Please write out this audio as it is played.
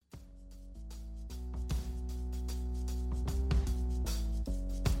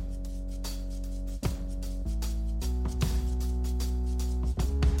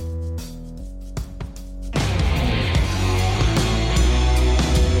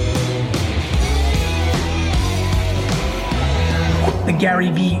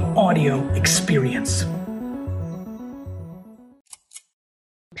Gary Vee audio experience.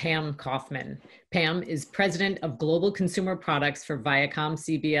 Pam Kaufman. Pam is president of global consumer products for Viacom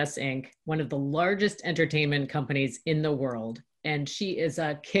CBS Inc., one of the largest entertainment companies in the world. And she is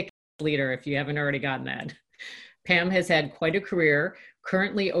a kick leader, if you haven't already gotten that. Pam has had quite a career,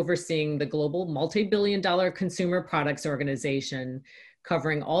 currently overseeing the global multi-billion-dollar consumer products organization,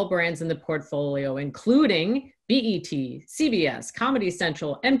 covering all brands in the portfolio, including BET, CBS, Comedy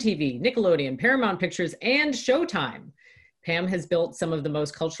Central, MTV, Nickelodeon, Paramount Pictures, and Showtime. Pam has built some of the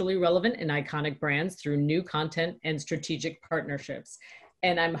most culturally relevant and iconic brands through new content and strategic partnerships.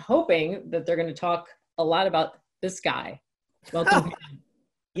 And I'm hoping that they're going to talk a lot about this guy. Welcome, Pam.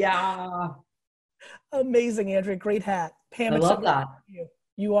 Yeah. Amazing, Andrea. Great hat. Pam, I love that.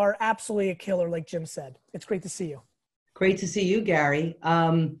 You are absolutely a killer, like Jim said. It's great to see you. Great to see you, Gary.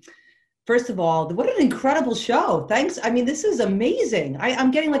 First of all, what an incredible show. Thanks. I mean, this is amazing. I'm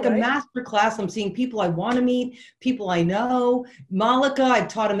getting like a master class. I'm seeing people I want to meet, people I know. Malika, I've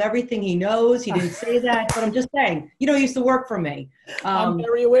taught him everything he knows. He didn't say that, but I'm just saying, he used to work for me. I'm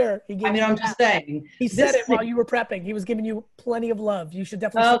very aware. I'm just saying. He said it while you were prepping. He was giving you plenty of love. You should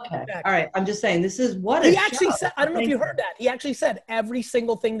definitely say that. All right. I'm just saying, this is what he actually said. I don't know if you heard that. He actually said every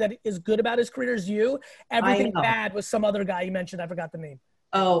single thing that is good about his career is you. Everything bad was some other guy you mentioned. I forgot the name.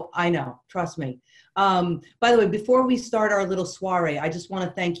 Oh, I know. Trust me. By the way, before we start our little soiree, I just want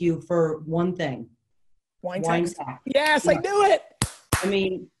to thank you for one thing. Wine text. Yes, yeah. I knew it. I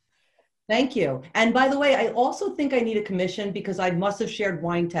mean, thank you. And by the way, I also think I need a commission because I must have shared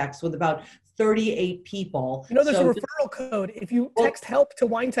wine text with about 38 people. There's a referral code. If you text help to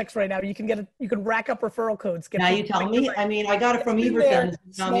wine text right now, you can rack up referral codes. Now you tell me. I mean, I got it from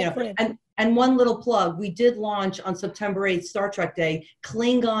Everton. And one little plug, we did launch on September 8th, Star Trek Day,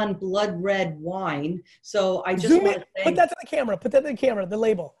 Klingon blood red wine. So I just want to say, put that to the camera. Put that to the camera, the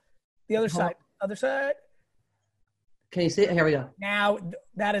label. The other side. Other side. Can you see it? Here we go. Now,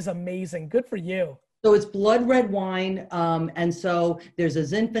 that is amazing. Good for you. So it's blood red wine. And so there's a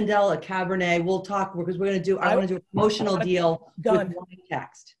Zinfandel, a Cabernet. We'll talk because I want to do a promotional deal with wine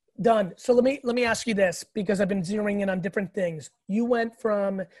text. Done. So let me ask you this, because I've been zeroing in on different things. You went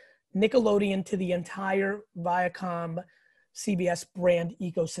from Nickelodeon to the entire Viacom CBS brand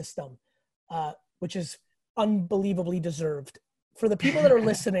ecosystem, which is unbelievably deserved. For the people that are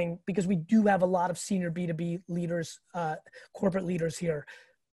listening, because we do have a lot of senior B2B leaders, corporate leaders here,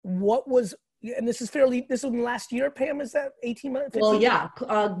 and this was in last year, Pam, is that 18 months? Well, yeah.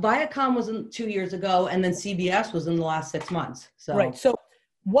 Viacom was 2 years ago, and then CBS was in the last 6 months. So. Right. So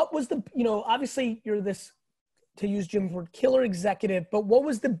what was obviously you're this, to use Jim's word, killer executive, but what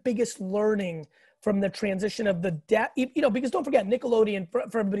was the biggest learning from the transition of because don't forget, Nickelodeon, for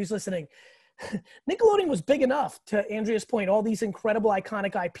everybody who's listening, Nickelodeon was big enough, to Andrea's point, all these incredible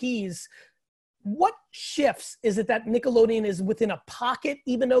iconic IPs. What shifts? Is it that Nickelodeon is within a pocket,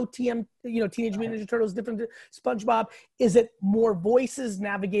 even though Teenage Mutant Ninja Turtles, different SpongeBob? Is it more voices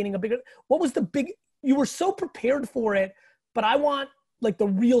navigating what was you were so prepared for it, but I want like the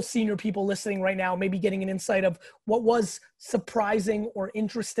real senior people listening right now, maybe getting an insight of what was surprising or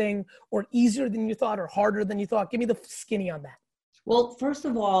interesting or easier than you thought or harder than you thought. Give me the skinny on that. Well, first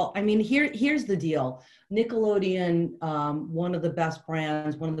of all, I mean, here's the deal. Nickelodeon, one of the best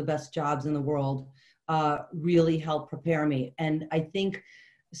brands, one of the best jobs in the world, really helped prepare me. And I think,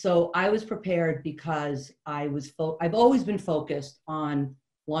 so I was prepared because I've always been focused on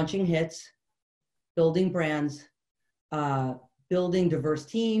launching hits, building brands, building diverse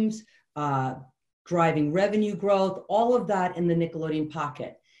teams, driving revenue growth, all of that in the Nickelodeon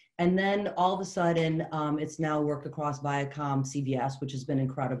pocket. And then all of a sudden, it's now worked across Viacom, CBS, which has been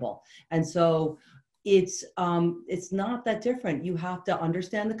incredible. And so it's not that different. You have to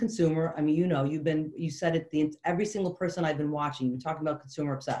understand the consumer. I mean, you said it, every single person I've been watching, you've been talking about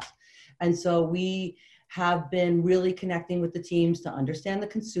consumer obsessed. And so we have been really connecting with the teams to understand the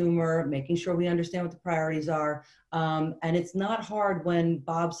consumer, making sure we understand what the priorities are. And it's not hard when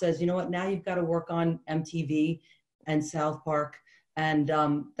Bob says, you know what, now you've got to work on MTV and South Park and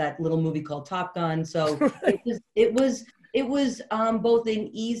that little movie called Top Gun. So it was both an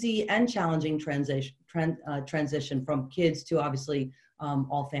easy and challenging transition from kids to obviously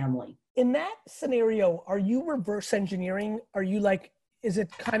all family. In that scenario, are you reverse engineering? Are you like, is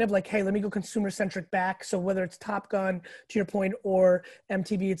it kind of like, hey, let me go consumer centric back? So whether it's Top Gun, to your point, or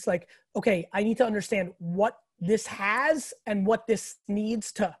MTV, it's like, okay, I need to understand what this has and what this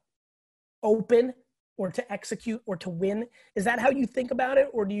needs to open or to execute or to win. Is that how you think about it?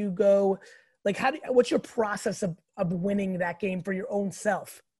 Or do you go like, what's your process of winning that game for your own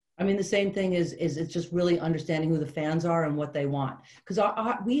self? I mean, the same thing is it's just really understanding who the fans are and what they want. Because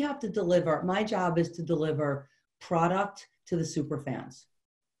we have to deliver, my job is to deliver product to the super fans.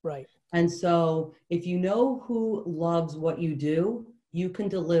 Right. And so if you know who loves what you do, you can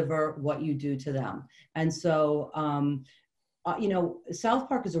deliver what you do to them. And so, you know, South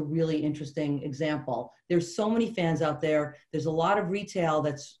Park is a really interesting example. There's so many fans out there. There's a lot of retail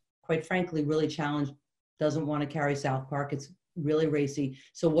that's, quite frankly, really challenged, doesn't want to carry South Park. It's really racy.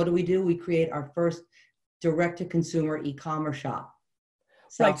 So what do? We create our first direct-to-consumer e-commerce shop.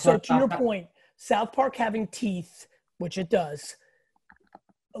 Right. So to your point, South Park having teeth, which it does,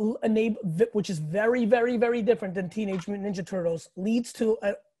 which is very, very, very different than Teenage Mutant Ninja Turtles, leads to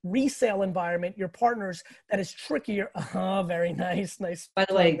a resale environment, your partners, that is trickier. Oh, very nice. Nice. By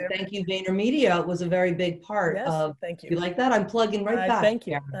the way, thank you, VaynerMedia was a very big part of. Thank you. You like that? I'm plugging right back. Thank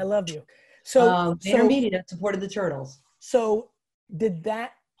you. I love you. So VaynerMedia supported the Turtles. So did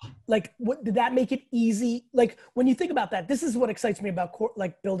that, like, what did that make it easy? Like, when you think about that, this is what excites me about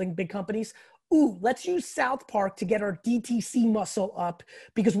like building big companies. Ooh, let's use South Park to get our DTC muscle up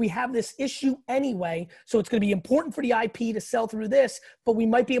because we have this issue anyway. So it's going to be important for the IP to sell through this, but we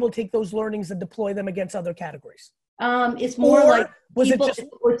might be able to take those learnings and deploy them against other categories. It's more like people,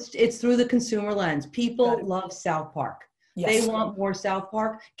 it's through the consumer lens. People love South Park. Yes. They want more South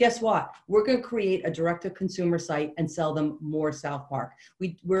Park. Guess what? We're going to create a direct-to-consumer site and sell them more South Park.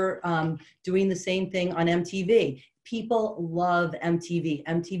 We're doing the same thing on MTV. People love MTV.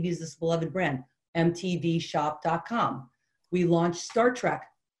 MTV is this beloved brand. MTVshop.com. We launched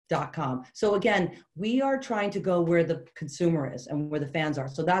StarTrek.com. So again, we are trying to go where the consumer is and where the fans are.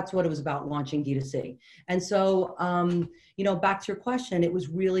 So that's what it was about, launching D2C. And so, you know, back to your question, it was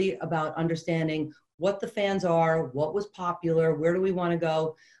really about understanding what the fans are, what was popular, where do we want to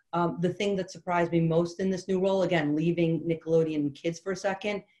go. The thing that surprised me most in this new role, again, leaving Nickelodeon Kids for a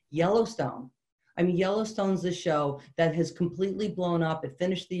second, Yellowstone. I mean, Yellowstone's the show that has completely blown up. It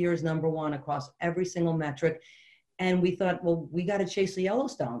finished the year as #1 across every single metric. And we thought, well, we got to chase the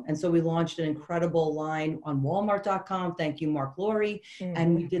Yellowstone. And so we launched an incredible line on Walmart.com. Thank you, Mark Laurie. Mm-hmm.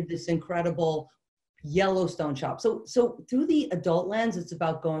 And we did this incredible Yellowstone shop. So through the adult lens, it's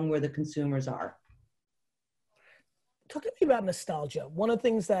about going where the consumers are. Talk to me about nostalgia. One of the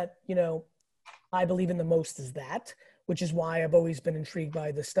things that, you know, I believe in the most is that, which is why I've always been intrigued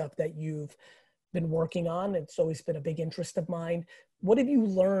by the stuff that you've been working on. It's always been a big interest of mine. What have you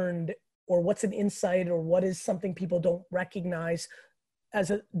learned, or what's an insight, or what is something people don't recognize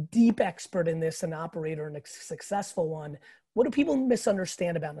as a deep expert in this, an operator and a successful one? What do people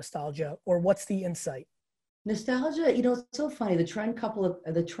misunderstand about nostalgia, or what's the insight? Nostalgia, you know, it's so funny. The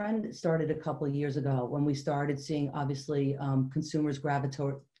trend started a couple of years ago when we started seeing, obviously, consumers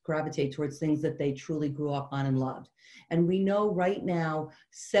gravitate towards things that they truly grew up on and loved. And we know right now,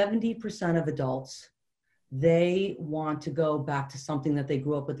 70% of adults, they want to go back to something that they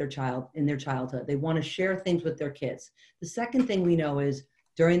grew up with in their childhood. They want to share things with their kids. The second thing we know is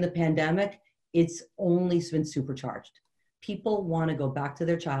during the pandemic, it's only been supercharged. People want to go back to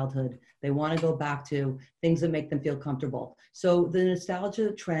their childhood. They want to go back to things that make them feel comfortable. So the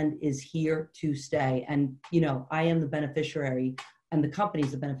nostalgia trend is here to stay. And, you know, I am the beneficiary, and the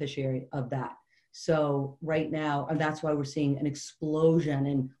company's the beneficiary of that. So right now, and that's why we're seeing an explosion.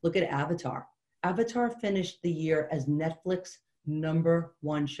 And look at Avatar. Avatar finished the year as Netflix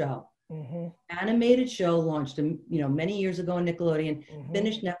 #1 show. Mm-hmm. Animated show launched, you know, many years ago on Nickelodeon,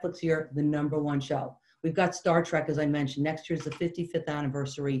 finished Netflix year, the #1 show. We've got Star Trek, as I mentioned. Next year's the 55th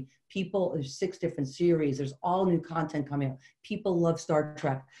anniversary. There's 6 different series. There's all new content coming out. People love Star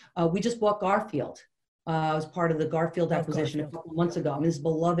Trek. We just bought Garfield. I was part of the Garfield acquisition a couple months ago. I mean, this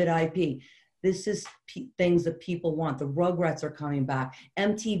beloved IP. This is things that people want. The Rugrats are coming back.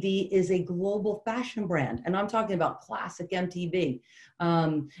 MTV is a global fashion brand. And I'm talking about classic MTV.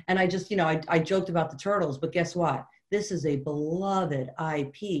 And I just, you know, I joked about the Turtles, but guess what? This is a beloved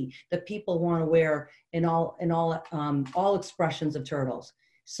IP that people want to wear in all expressions of Turtles.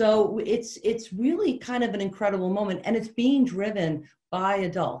 So it's really kind of an incredible moment, and it's being driven by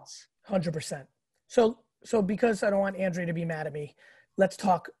adults. 100%. So because I don't want Andrea to be mad at me, let's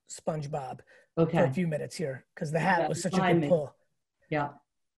talk SpongeBob for a few minutes here, because the hat was such a good pull. Yeah.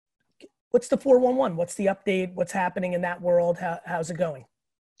 What's the 411? What's the update? What's happening in that world? How's it going?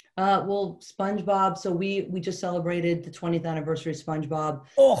 Well, SpongeBob. So we just celebrated the 20th anniversary of SpongeBob.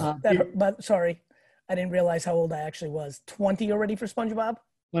 But sorry, I didn't realize how old I actually was. 20 already for SpongeBob?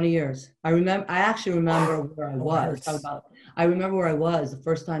 20 years. I actually remember where I was. I remember where I was the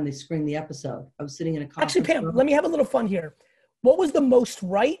first time they screened the episode. I was sitting in a conference room. Actually, Pam, let me have a little fun here. What was the most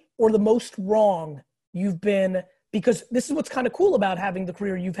right or the most wrong you've been because this is what's kind of cool about having the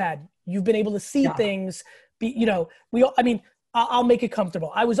career you've had. You've been able to see things I'll make it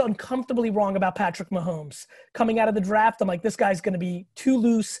comfortable. I was uncomfortably wrong about Patrick Mahomes coming out of the draft. I'm like, this guy's going to be too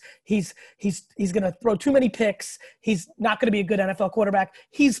loose. He's going to throw too many picks. He's not going to be a good NFL quarterback.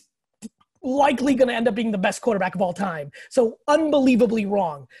 He's likely going to end up being the best quarterback of all time. So unbelievably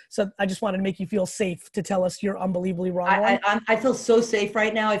wrong. So I just wanted to make you feel safe to tell us you're unbelievably wrong. I feel so safe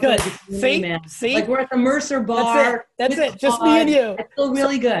right now. I feel like it's me, man. See? Like we're at the Mercer bar. That's it. Just me and you. I feel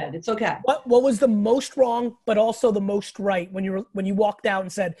really good. It's okay. What was the most wrong, but also the most right when you walked out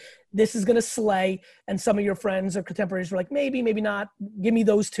and said, this is going to slay, and some of your friends or contemporaries were like, maybe not. Give me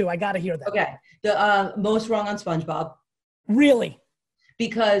those two. I got to hear that. Okay. The most wrong on SpongeBob. Really?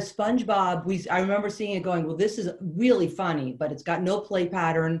 Because SpongeBob, I remember seeing it going, well, this is really funny, but it's got no play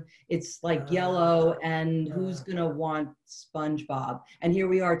pattern. It's like yellow, and who's going to want SpongeBob? And here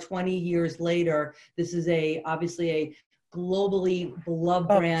we are 20 years later. This is obviously a globally beloved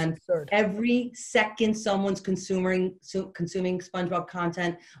brand. Absurd. Every second someone's consuming SpongeBob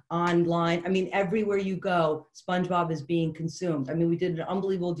content online. I mean, everywhere you go, SpongeBob is being consumed. I mean, we did an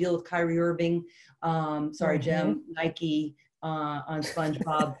unbelievable deal with Kyrie Irving. Jim, Nike, on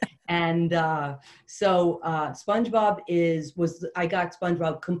SpongeBob. And so SpongeBob I got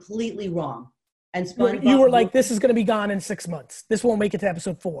SpongeBob completely wrong. And SpongeBob, you were like, this is going to be gone in 6 months. This won't make it to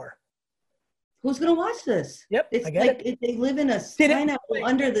episode 4. Who's going to watch this? Yep, it's I get it. They live in a pineapple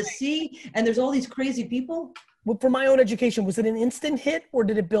under the sea, and there's all these crazy people. Well, for my own education, was it an instant hit or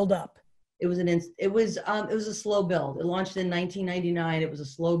did it build up? It was a slow build. It launched in 1999. It was a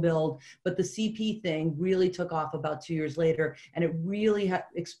slow build, but the CP thing really took off about 2 years later, and it really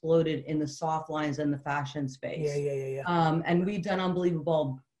exploded in the soft lines and the fashion space. Yeah. And we've done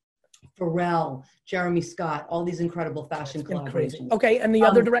unbelievable. Pharrell, Jeremy Scott, all these incredible fashion collaborations. Crazy. Okay, and the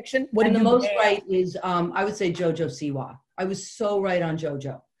other direction? The most right is, I would say JoJo Siwa. I was so right on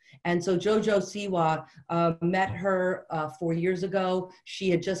JoJo. And so JoJo Siwa, met her 4 years ago.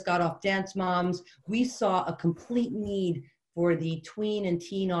 She had just got off Dance Moms. We saw a complete need for the tween and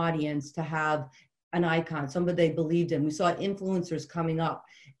teen audience to have an icon, somebody they believed in. We saw influencers coming up,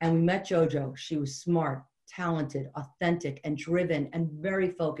 and we met JoJo. She was smart, talented, authentic, and driven, and very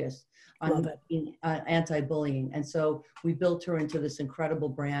focused on anti-bullying. And so we built her into this incredible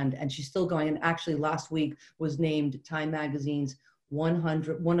brand, and she's still going. And actually last week was named Time Magazine's one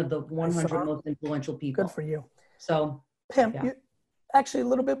of the 100 most influential people. Good for you. So Pam, actually a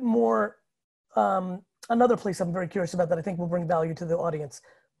little bit more, another place I'm very curious about that I think will bring value to the audience.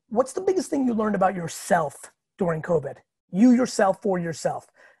 What's the biggest thing you learned about yourself during COVID? You yourself, for yourself.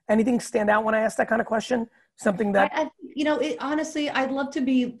 Anything stand out when I ask that kind of question? Something that honestly, I'd love to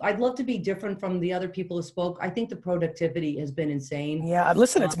be different from the other people who spoke. I think the productivity has been insane. Yeah,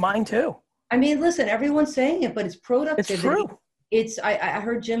 listen, it's mine too. I mean, listen, everyone's saying it, but it's productivity. It's true. I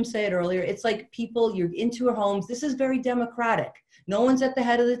heard Jim say it earlier. It's like you're into your homes. This is very democratic. No one's at the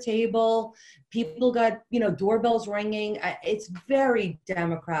head of the table. People got, doorbells ringing. It's very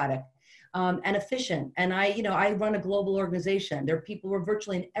democratic. And efficient. And I run a global organization. We're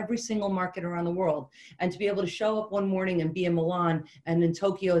virtually in every single market around the world. And to be able to show up one morning and be in Milan and in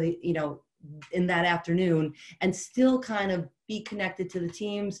Tokyo, in that afternoon, and still kind of be connected to the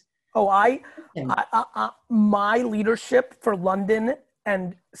teams. Oh, my leadership for London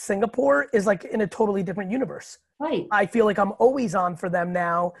and Singapore is like in a totally different universe. Right. I feel like I'm always on for them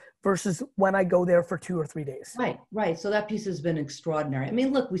now versus when I go there for 2 or 3 days. Right. So that piece has been extraordinary. I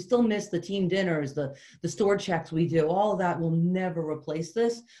mean, look, we still miss the team dinners, the store checks we do. All of that will never replace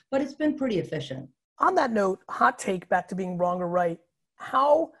this, but it's been pretty efficient. On that note, hot take, back to being wrong or right.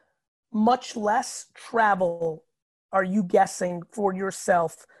 How much less travel are you guessing for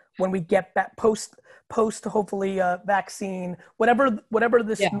yourself when we get back post hopefully vaccine, whatever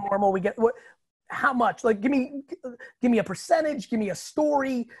this normal we get? How much? Like, give me a percentage, give me a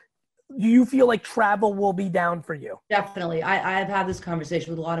story. Do you feel like travel will be down for you? Definitely. I've had this conversation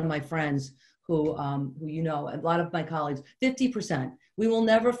with a lot of my friends who a lot of my colleagues. 50%. We will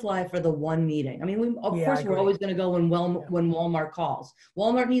never fly for the one meeting. I mean, we're always going to go when Walmart calls.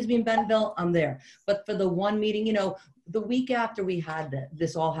 Walmart needs to be in Bentonville, I'm there. But for the one meeting, the week after we had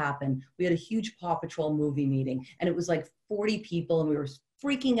this all happen, we had a huge Paw Patrol movie meeting, and it was like 40 people, and we were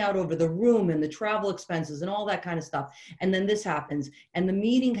freaking out over the room and the travel expenses and all that kind of stuff. And then this happens, and the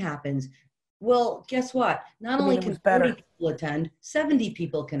meeting happens. Well, guess what? Not only can 40 people attend, 70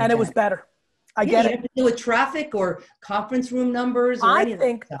 people can attend. And it was better. I get it. You have to deal with traffic or conference room numbers. I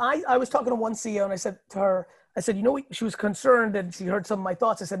was talking to one CEO, and I said to her, she was concerned and she heard some of my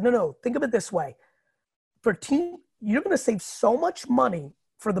thoughts. I said, no, think of it this way. For team, you're going to save so much money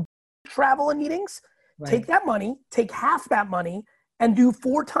for the travel and meetings Take that money, take half that money, and do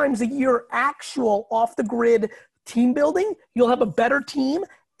 4 times a year actual off the grid team building. You'll have a better team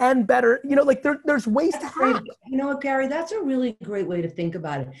and better, like there's ways to hack. You know what, Gary, that's a really great way to think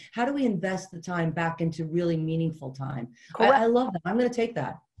about it. How do we invest the time back into really meaningful time? I love that. I'm going to take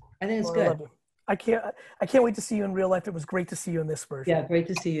that. I think it's good. I can't wait to see you in real life. It was great to see you in this version. Yeah, great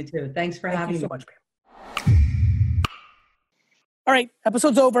to see you too. Thanks for having me. Thank you so much, Pam. All right,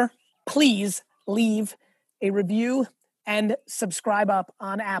 episode's over. Please leave a review and subscribe up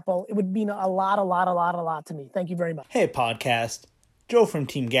on Apple. It would mean a lot to me. Thank you very much. Hey, podcast. Joe from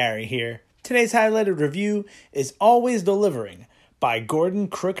Team Gary here. Today's highlighted review is Always Delivering by Gordon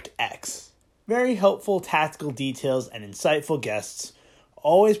Crooked X. Very helpful tactical details and insightful guests,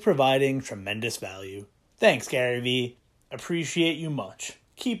 always providing tremendous value. Thanks, Gary V. Appreciate you much.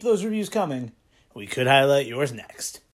 Keep those reviews coming. We could highlight yours next.